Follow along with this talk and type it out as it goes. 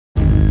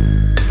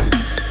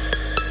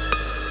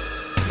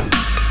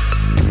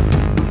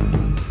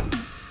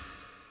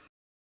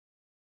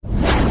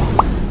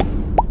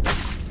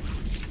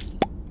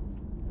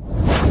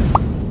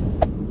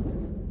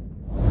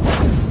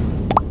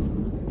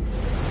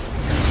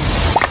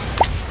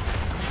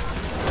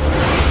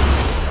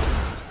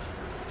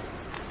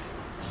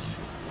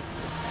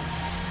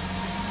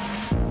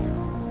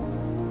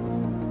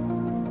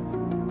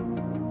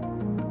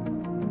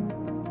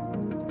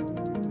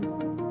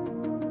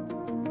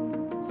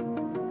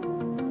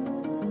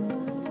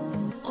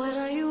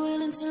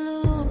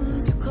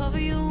to cover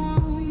your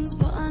wounds,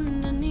 but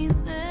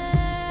underneath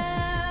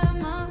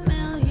them a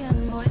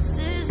million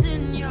voices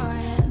in your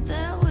head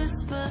that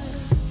whisper,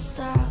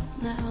 stop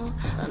now.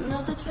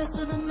 Another twist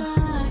of the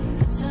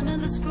knife, a turn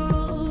of the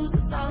screws,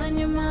 it's all in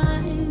your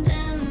mind,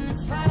 and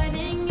it's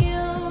fighting you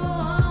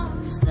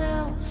on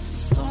yourself. The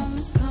storm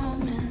is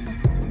coming.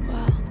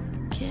 Wow,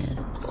 kid,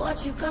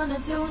 what you gonna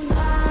do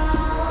now?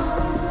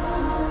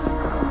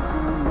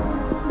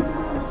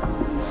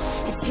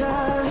 It's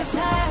your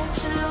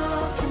reflection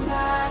looking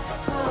back to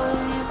pull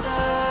you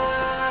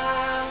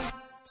down.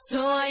 So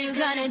are you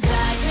gonna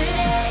die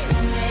today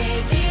or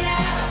make it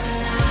out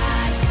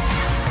alive?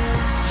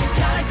 You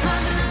gotta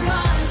conquer the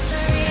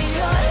monster in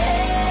your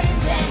head,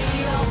 and then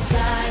you'll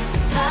fly,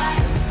 fly,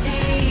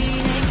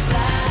 Phoenix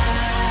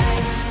fly.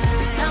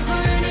 It's time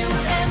for a new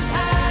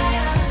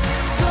empire.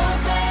 Go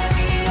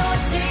bury your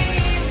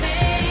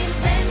demons,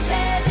 then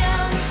tear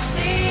down the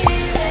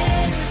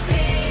ceiling,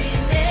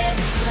 Phoenix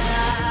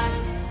fly.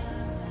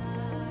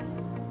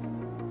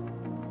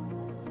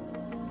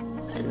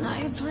 And now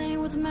you're playing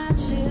with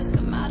matches,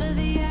 come out of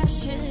the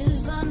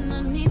ashes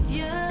underneath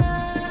you. A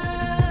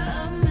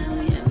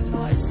million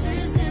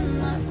voices in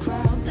the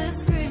crowd, they're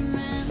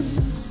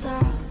screaming,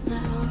 stop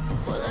now.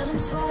 Well, let them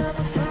swallow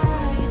the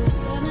pride, you're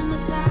turning the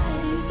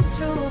tide to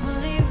true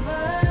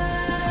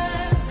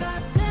believers.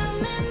 Got them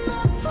in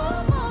the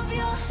palm of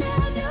your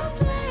hand, you're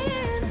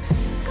playing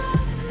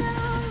God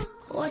now.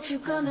 What you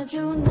gonna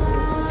do now?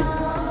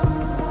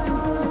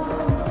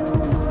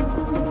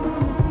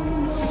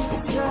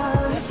 It's your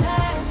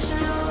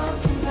reflection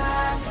looking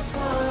back to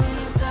pull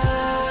you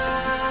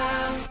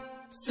down.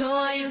 So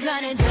are you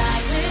gonna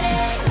die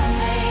today or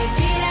make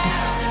it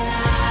out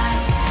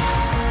alive?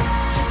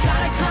 You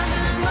gotta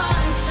conquer the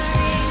monster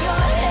in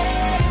your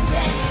head, and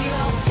then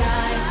you'll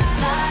fly,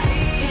 fly,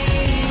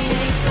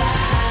 Phoenix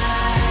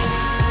fly.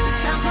 It's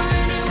time for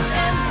a new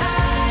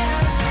empire.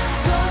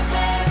 Go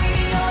bury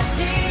your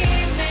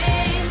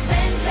demons,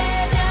 then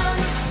tear down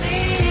the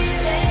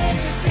ceiling,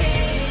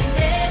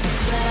 Phoenix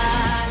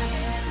fly.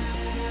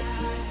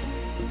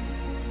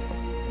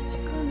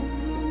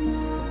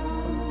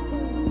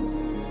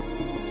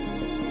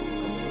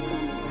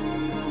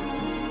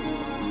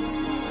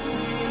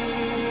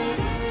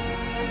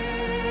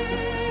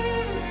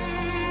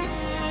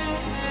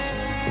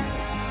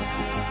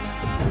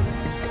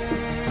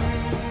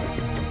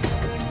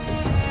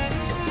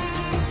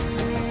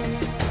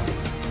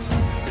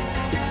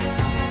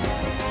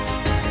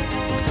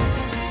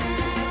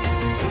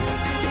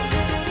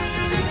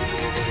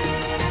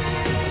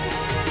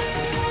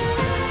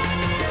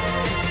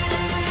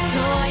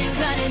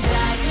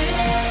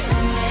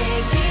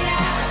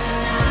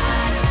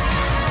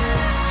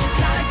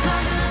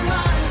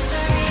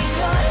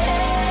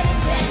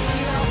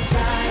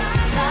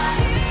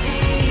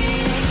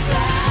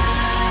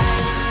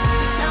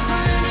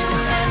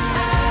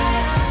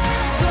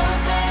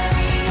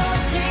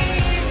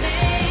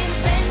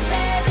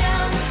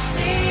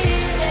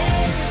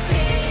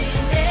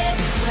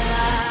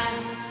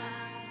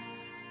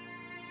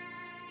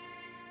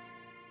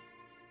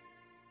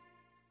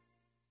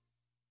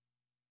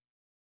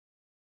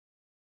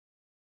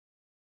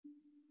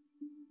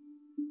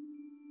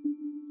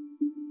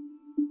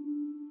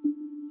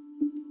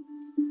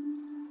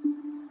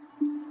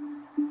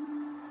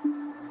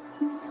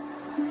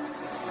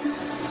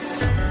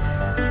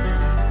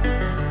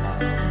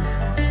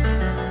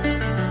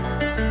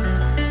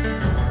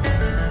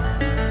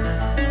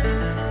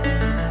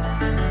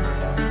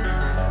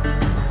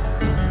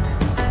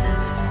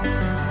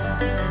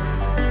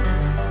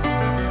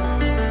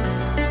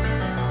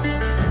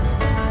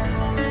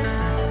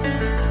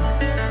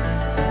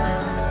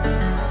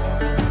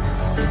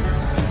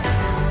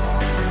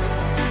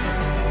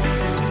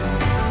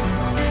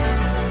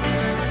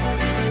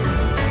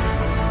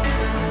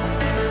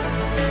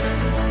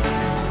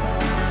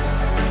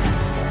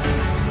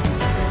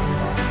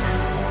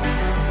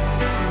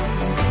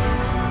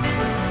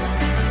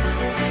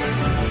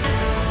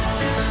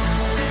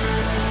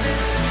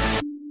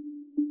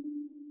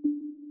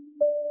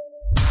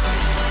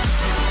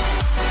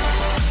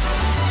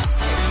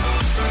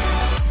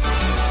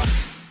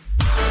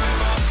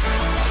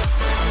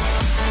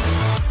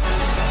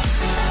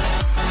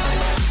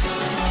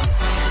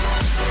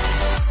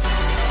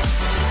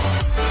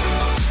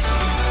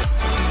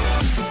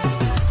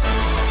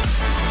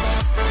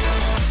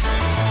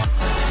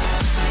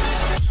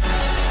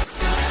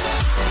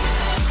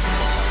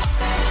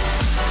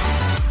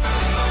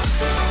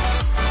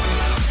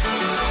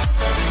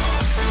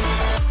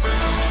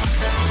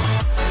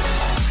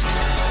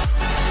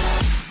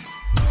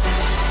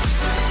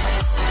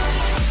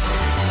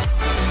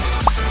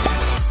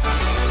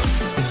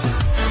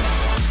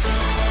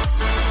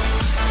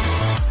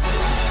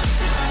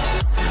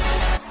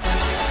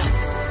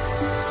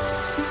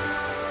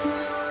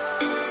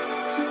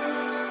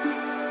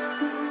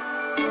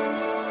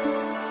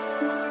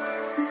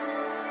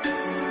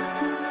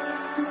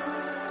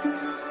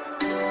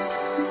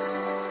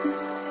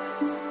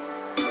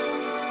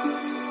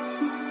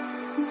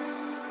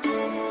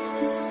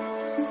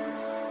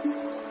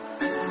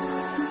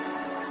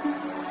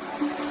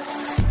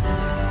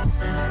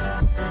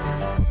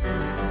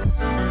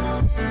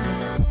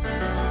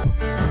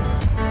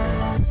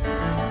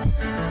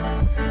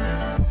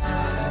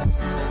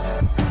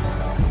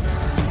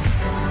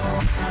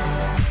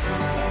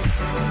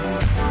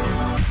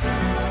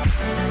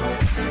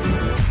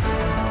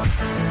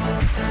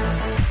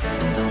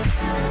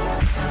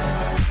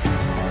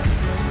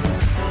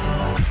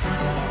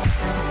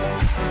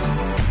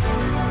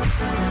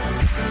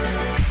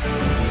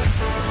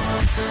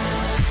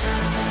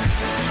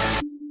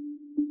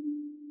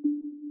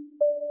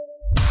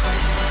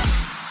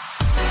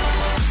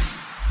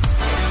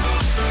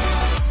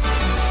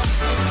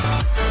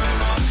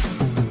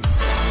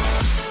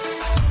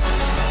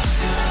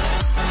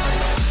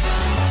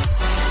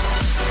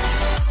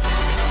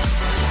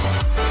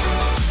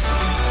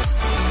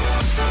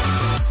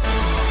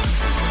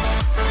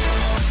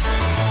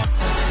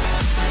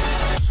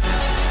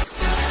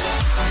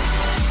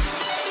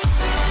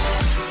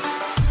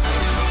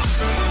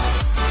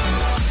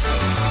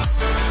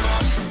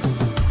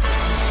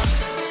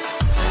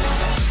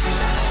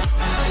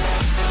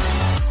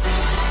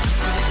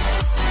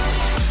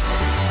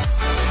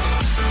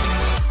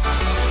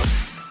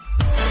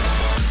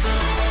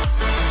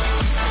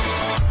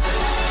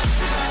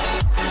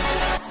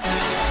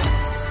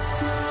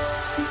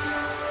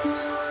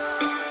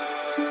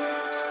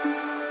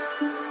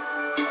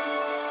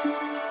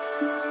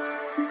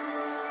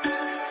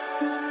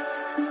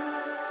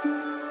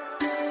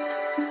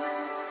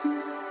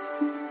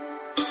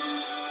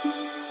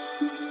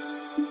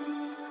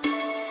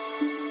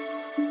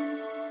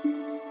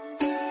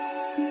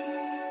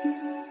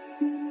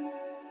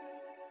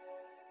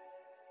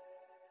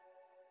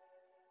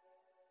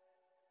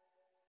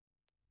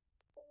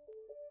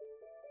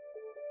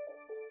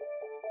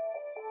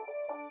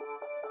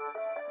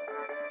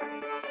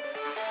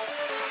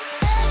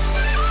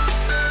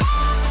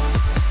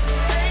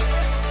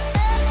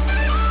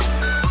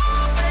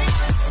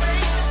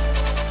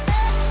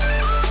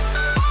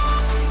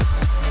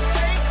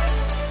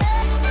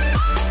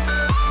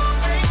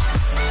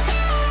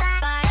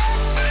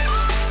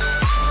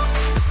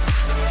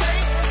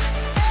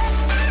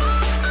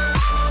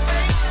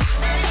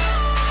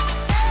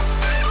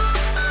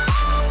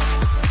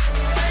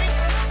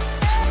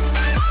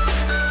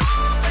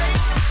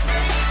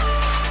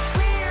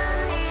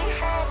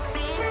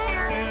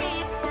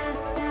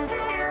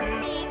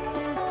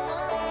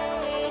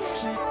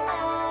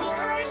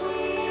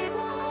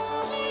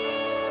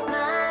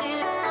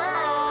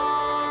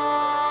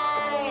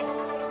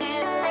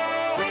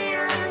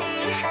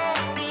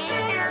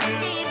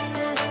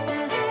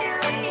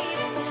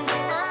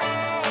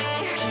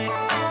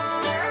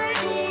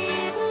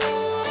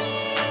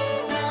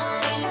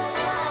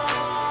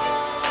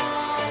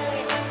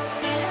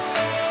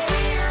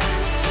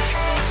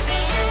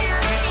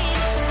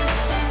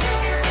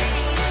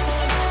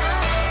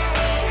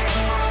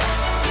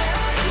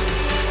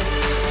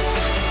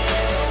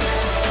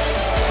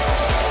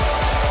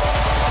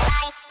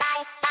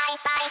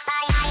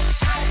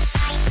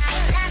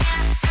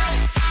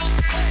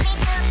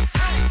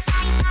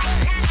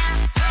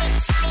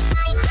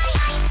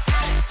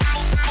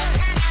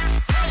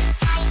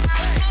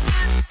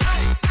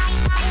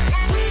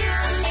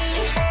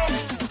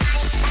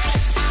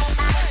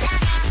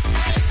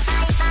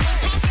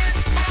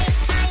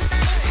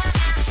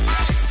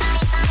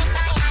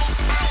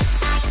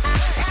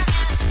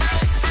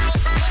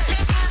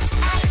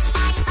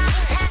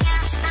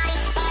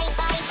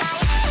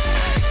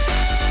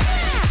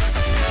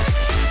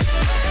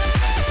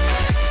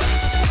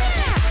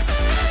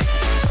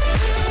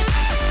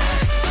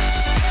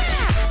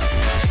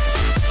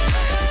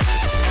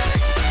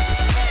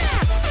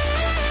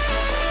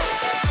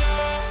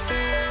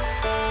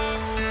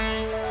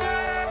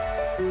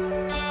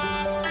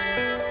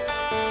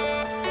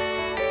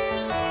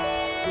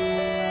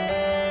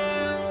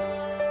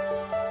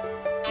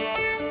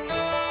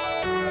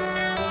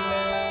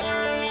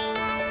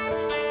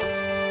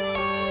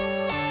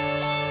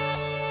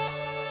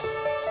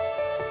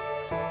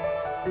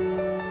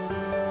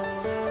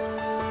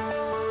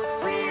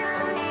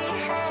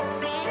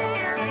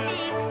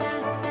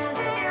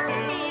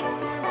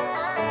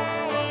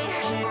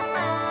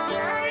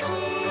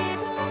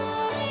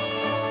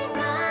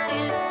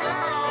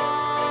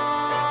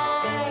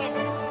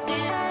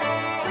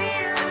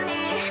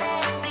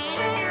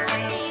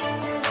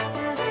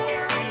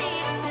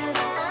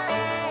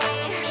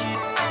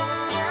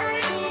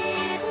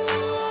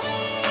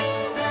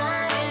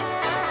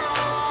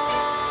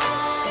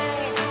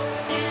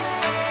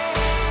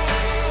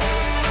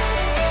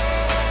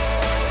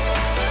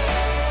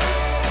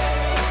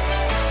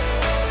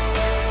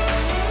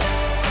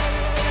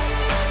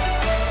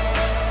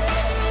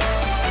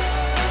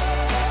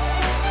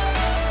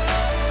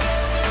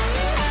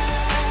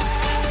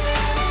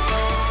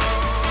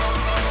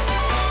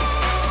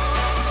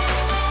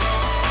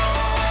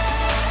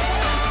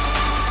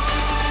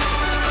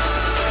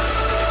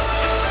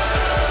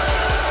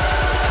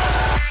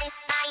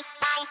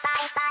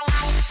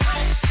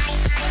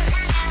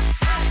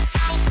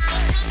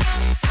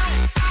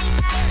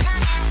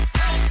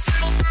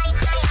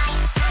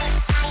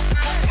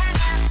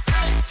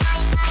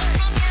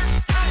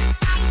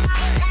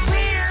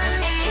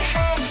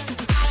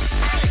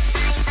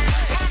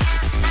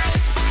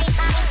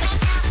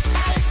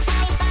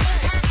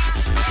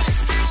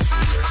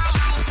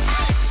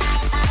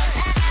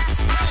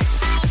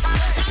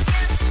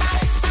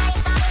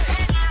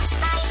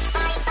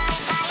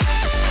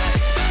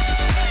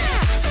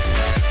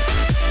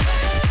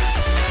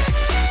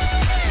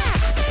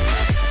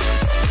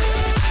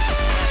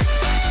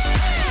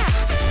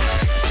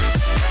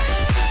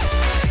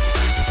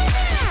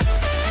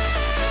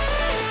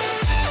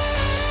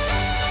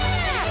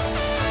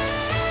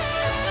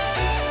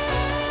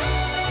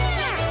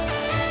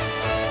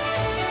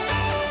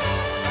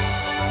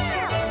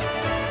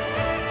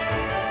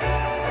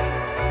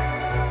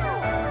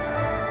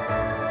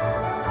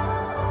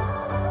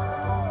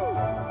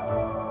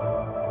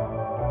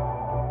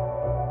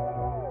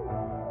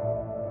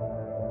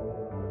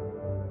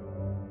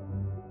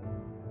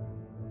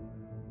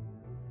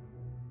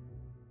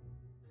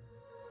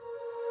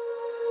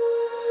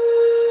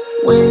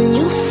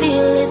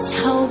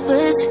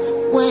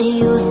 rises when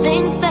you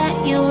think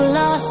that you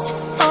lost.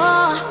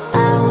 Oh,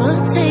 I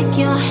will take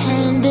your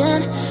hand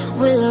and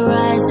we'll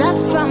rise up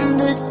from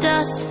the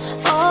dust.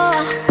 Oh,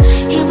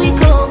 here we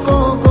go,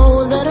 go, go,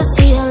 let us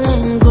heal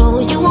and grow.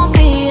 You won't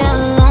be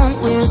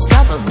alone, we're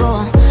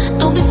unstoppable.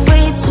 Don't be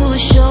afraid to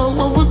show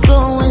what we're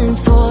going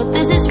for.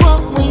 This is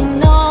what we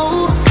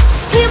know.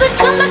 Here we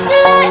come back to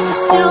life,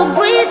 we're still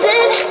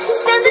breathing.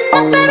 Standing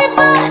up,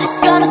 everybody's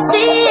gonna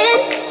see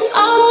it.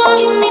 Oh, all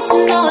you need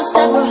to know is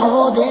that we're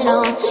holding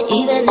on.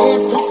 Even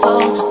if we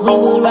fall, we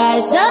will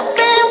rise up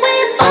and we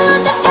follow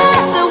the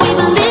path that we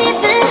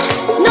believe in.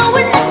 No,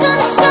 we're not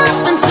gonna stop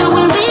until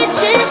we reach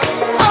it.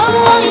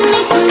 Oh, all you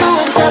need to know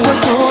is that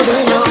we're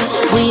holding on.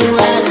 We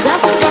rise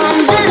up from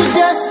the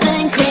dust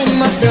and clean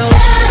my throat.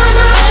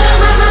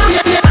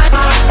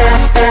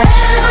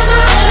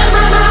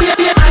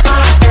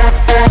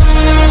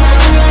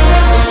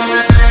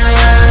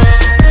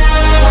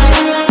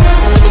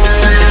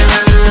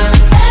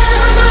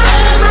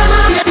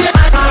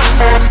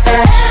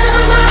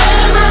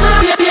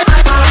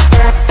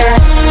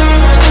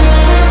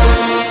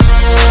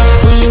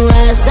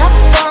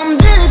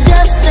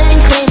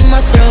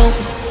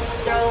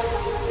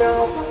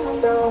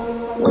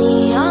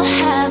 We all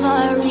have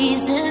our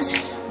reasons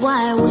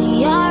why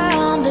we are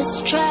on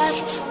this track.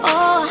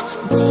 Oh,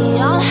 we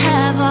all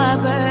have our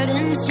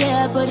burdens,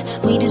 yeah, but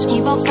we just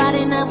keep on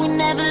fighting and we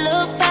never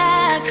look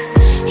back.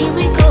 Here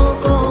we go,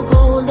 go,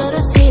 go, let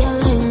us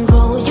heal and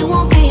grow. You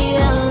won't be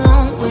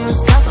alone, we're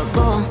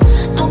unstoppable.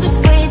 Don't be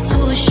afraid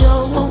to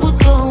show what we're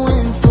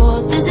going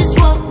for. This is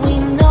what we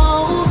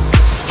know.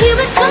 Here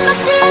we come back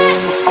to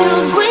life, we're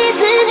still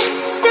breathing.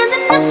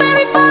 Standing up,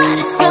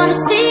 everybody's gonna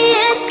see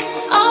it.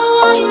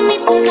 Oh, all you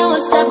need to know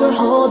is that we're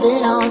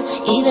holding on.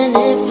 Even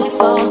if we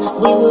fall,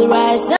 we will rise up.